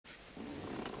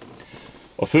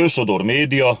A fősodor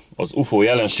média az UFO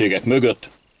jelenségek mögött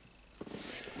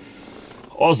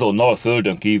azonnal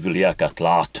földönkívülieket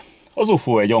lát. Az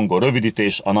UFO egy angol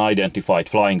rövidítés, Unidentified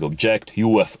Flying Object,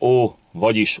 UFO,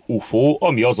 vagyis UFO,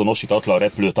 ami azonosítatlan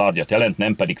repülőtárgyat jelent,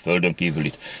 nem pedig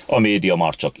földönkívülit. A média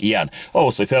már csak ilyen.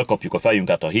 Ahhoz, hogy felkapjuk a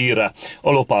fejünket a hírre,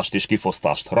 a lopást és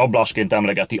kifosztást rablásként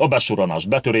emlegeti, a besuranást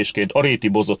betörésként, a réti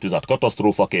bozott tüzet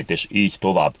katasztrófaként, és így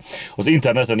tovább. Az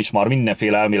interneten is már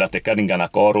mindenféle elméletek keringenek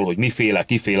arról, hogy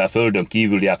kiféle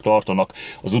földönkívüliek tartanak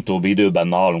az utóbbi időben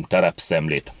nálunk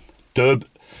terepszemlét. Több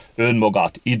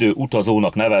önmagát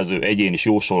időutazónak nevező egyén is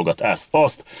jósolgat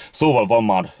ezt-azt, szóval van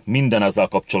már minden ezzel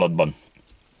kapcsolatban.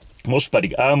 Most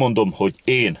pedig elmondom, hogy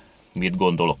én mit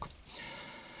gondolok.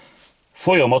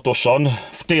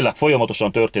 Tényleg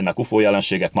folyamatosan történnek UFO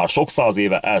jelenségek már sok száz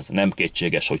éve, ez nem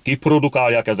kétséges, hogy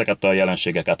kiprodukálják ezeket a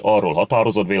jelenségeket, arról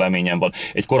határozott véleményem van.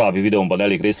 Egy korábbi videómban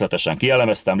elég részletesen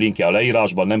kielemeztem, linkje a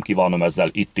leírásban, nem kívánom ezzel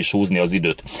itt is húzni az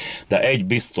időt. De egy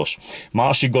biztos,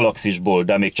 másik galaxisból,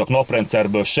 de még csak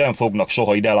naprendszerből sem fognak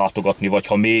soha ide látogatni, vagy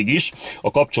ha mégis,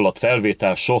 a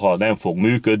kapcsolatfelvétel soha nem fog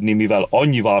működni, mivel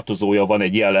annyi változója van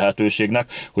egy ilyen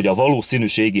lehetőségnek, hogy a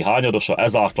valószínűségi hányadosa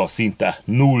ezáltal szinte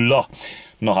nulla.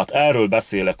 Na hát erről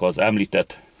beszélek az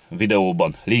említett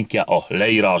videóban, linkje a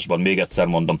leírásban, még egyszer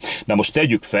mondom. De most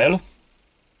tegyük fel,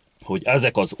 hogy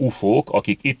ezek az ufók,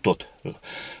 akik itt-ott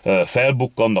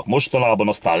felbukkannak mostanában,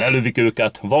 aztán lelövik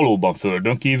őket, valóban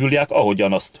földönkívüliek,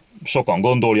 ahogyan azt sokan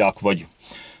gondolják, vagy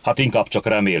hát inkább csak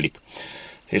remélik.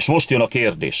 És most jön a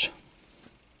kérdés.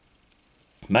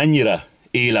 Mennyire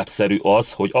életszerű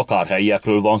az, hogy akár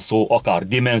helyiekről van szó, akár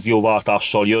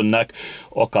dimenzióváltással jönnek,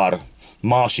 akár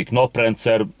másik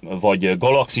naprendszer, vagy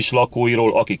galaxis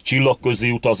lakóiról, akik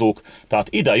csillagközi utazók, tehát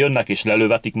ide jönnek és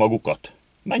lelövetik magukat.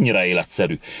 Mennyire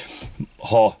életszerű?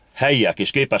 Ha helyiek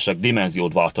és képesek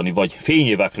dimenziót váltani, vagy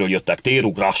fényévekről jöttek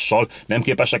térugrással, nem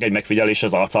képesek egy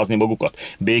megfigyeléshez álcázni magukat,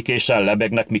 békésen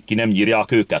lebegnek, míg ki nem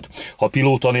nyírják őket. Ha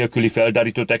pilóta nélküli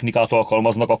felderítő technikát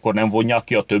alkalmaznak, akkor nem vonják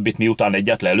ki a többit, miután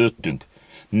egyet lelőttünk.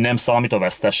 Nem számít a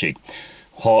veszteség.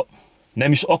 Ha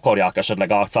nem is akarják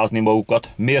esetleg álcázni magukat,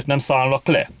 miért nem szállnak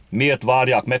le? Miért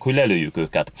várják meg, hogy lelőjük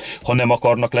őket? Ha nem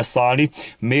akarnak leszállni,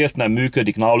 miért nem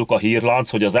működik náluk a hírlánc,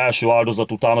 hogy az első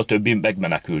áldozat után a többi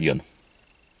megmeneküljön?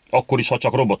 Akkor is, ha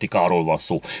csak robotikáról van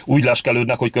szó. Úgy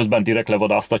leskelődnek, hogy közben direkt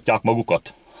levadásztatják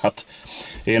magukat? Hát,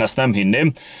 én ezt nem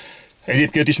hinném.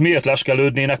 Egyébként is miért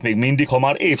leskelődnének még mindig, ha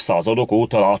már évszázadok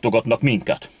óta látogatnak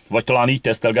minket? Vagy talán így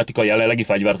tesztelgetik a jelenlegi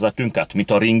fegyverzetünket,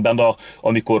 mint a ringben,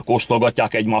 amikor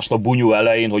kóstolgatják egymást a bunyó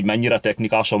elején, hogy mennyire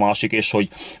technikás a másik, és hogy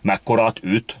mekkorát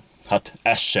üt? Hát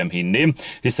ezt sem hinném,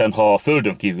 hiszen ha a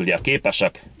földönkívüliek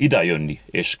képesek idejönni,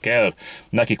 és kell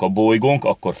nekik a bolygónk,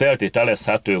 akkor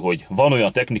feltételezhető, hogy van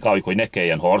olyan technikájuk, hogy ne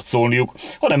kelljen harcolniuk,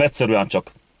 hanem egyszerűen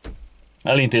csak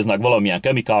elintéznek valamilyen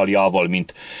kemikáliával,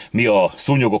 mint mi a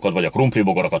szúnyogokat vagy a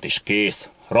krumplibogarakat, és kész.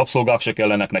 Rabszolgák se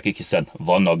kellenek nekik, hiszen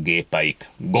vannak gépeik.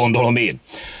 Gondolom én.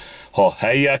 Ha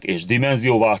helyiek és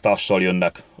dimenzióváltással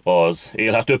jönnek az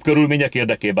élhetőbb körülmények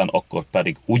érdekében, akkor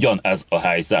pedig ugyanez a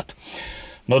helyzet.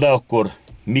 Na de akkor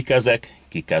mik ezek,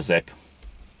 kik ezek?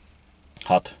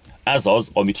 Hát ez az,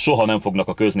 amit soha nem fognak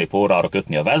a köznép orrára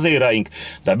kötni a vezéreink,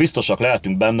 de biztosak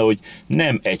lehetünk benne, hogy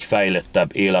nem egy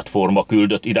fejlettebb életforma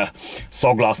küldött ide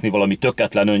szaglászni valami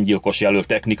töketlen öngyilkos jelölt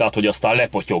technikát, hogy aztán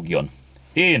lepotyogjon.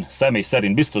 Én személy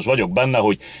szerint biztos vagyok benne,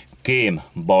 hogy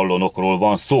kémballonokról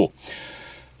van szó.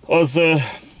 Az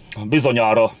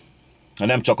bizonyára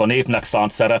nem csak a népnek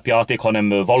szánt szerepjáték, hanem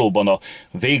valóban a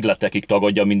végletekig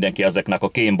tagadja mindenki ezeknek a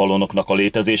kémballonoknak a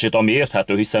létezését, ami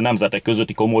érthető, hiszen nemzetek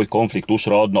közötti komoly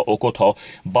konfliktusra adna okot, ha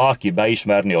bárki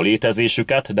beismerni a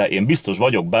létezésüket, de én biztos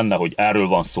vagyok benne, hogy erről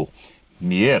van szó.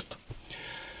 Miért?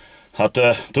 Hát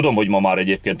tudom, hogy ma már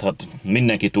egyébként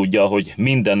mindenki tudja, hogy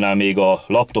mindennel, még a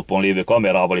laptopon lévő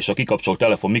kamerával és a kikapcsolt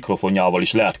telefon mikrofonjával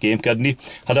is lehet kémkedni,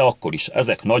 hát de akkor is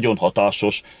ezek nagyon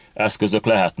hatásos eszközök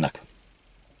lehetnek.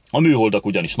 A műholdak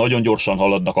ugyanis nagyon gyorsan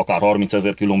haladnak, akár 30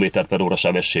 000 km/h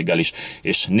sebességgel is,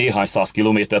 és néhány száz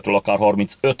kilométertől akár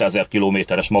 35 000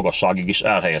 kilométeres magasságig is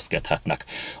elhelyezkedhetnek.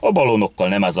 A ballonokkal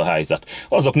nem ez a helyzet.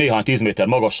 Azok néhány 10 méter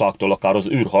magasságtól akár az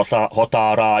űr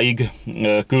határáig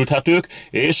küldhetők,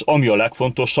 és ami a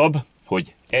legfontosabb,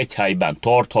 hogy egy helyben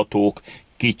tarthatók,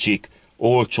 kicsik,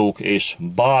 olcsók és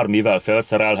bármivel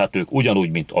felszerelhetők, ugyanúgy,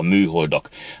 mint a műholdak.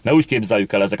 Ne úgy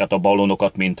képzeljük el ezeket a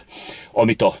ballonokat, mint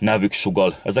amit a nevük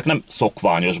sugall. Ezek nem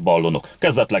szokványos ballonok.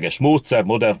 Kezdetleges módszer,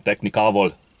 modern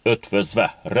technikával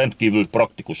ötvözve rendkívül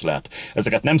praktikus lehet.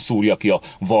 Ezeket nem szúrja ki a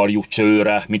varjú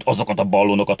csőre, mint azokat a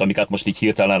ballonokat, amiket most így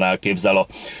hirtelen elképzel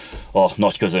a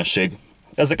nagy közönség.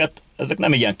 Ezek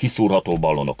nem ilyen kiszúrható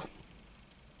ballonok.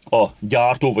 A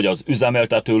gyártó vagy az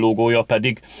üzemeltető logója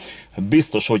pedig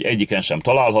biztos, hogy egyiken sem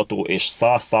található, és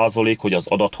 100%, hogy az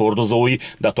adathordozói,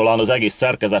 de talán az egész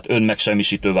szerkezet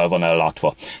önmegsemmisítővel van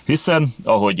ellátva. Hiszen,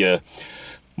 ahogy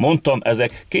mondtam,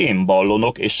 ezek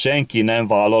kémballonok, és senki nem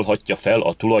vállalhatja fel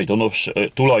a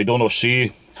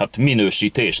tulajdonosi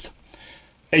minősítést.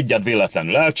 Egyet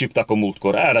véletlenül elcsíptek a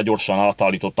múltkor, erre gyorsan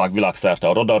átállították világszerte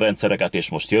a radarrendszereket, és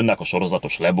most jönnek a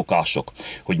sorozatos lebukások.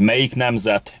 Hogy melyik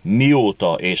nemzet,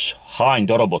 mióta és hány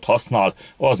darabot használ,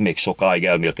 az még sokáig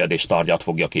elmélkedés tárgyát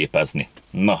fogja képezni.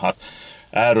 Na hát,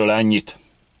 erről ennyit.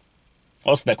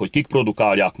 Azt meg, hogy kik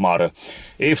produkálják, már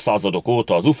évszázadok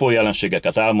óta az UFO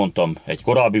jelenségeket elmondtam egy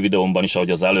korábbi videómban is,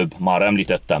 ahogy az előbb már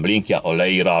említettem, linkje a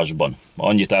leírásban.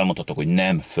 Annyit elmondhatok, hogy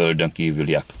nem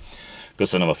földönkívüliek.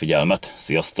 Köszönöm a figyelmet,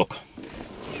 sziasztok!